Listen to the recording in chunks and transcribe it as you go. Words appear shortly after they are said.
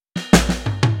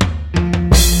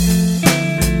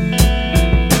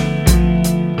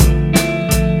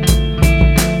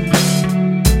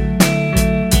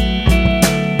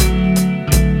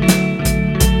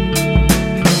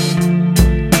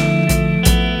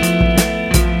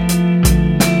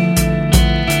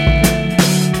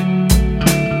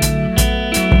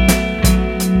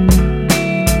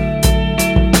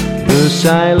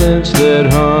silence that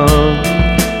hung,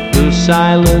 the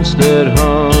silence that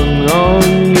hung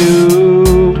on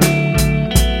you.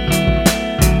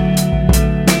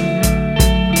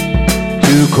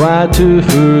 Too quiet to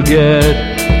forget,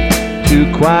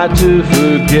 too quiet to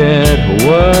forget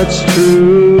what's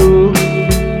true.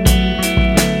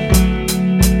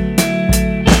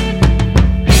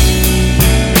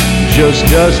 Just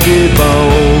dusty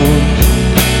bones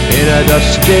in a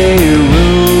dusty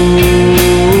room.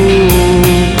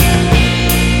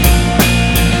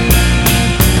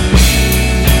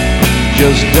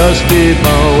 Just dusty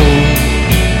bones,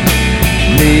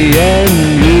 me and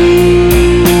you,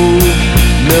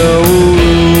 no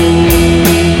room.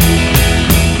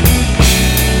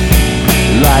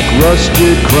 Like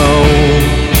rusted chrome,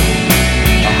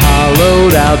 a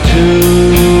hollowed out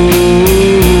tomb.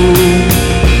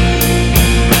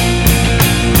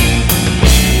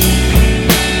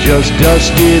 Just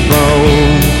dusty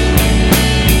bones,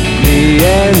 me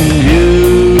and you,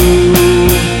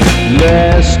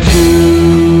 less two.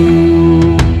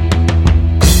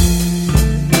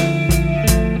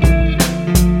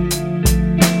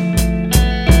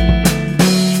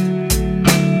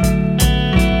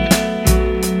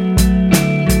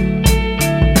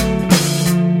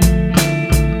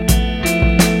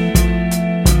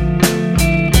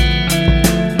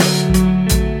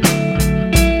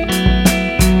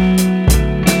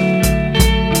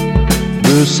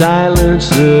 The silence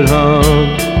that hung,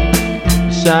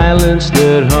 silence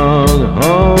that hung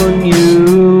on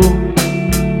you.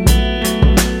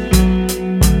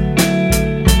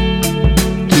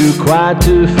 Too quiet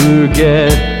to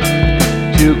forget,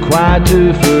 too quiet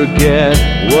to forget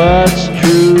what's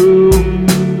true.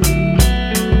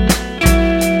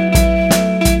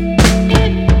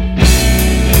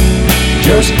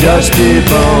 Just dusty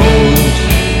bones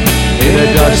in a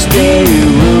dusty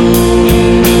room.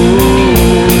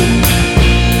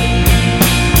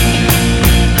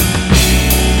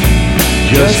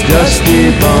 Just dusty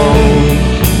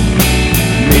bones,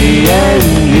 me and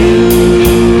you,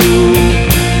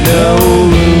 no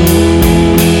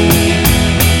room.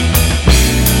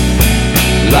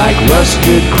 Like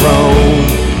rusted chrome,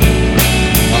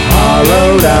 a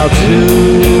hollowed out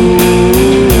tomb.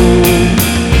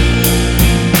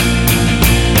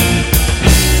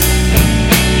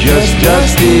 Just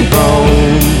dusty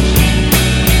bones,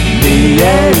 me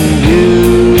and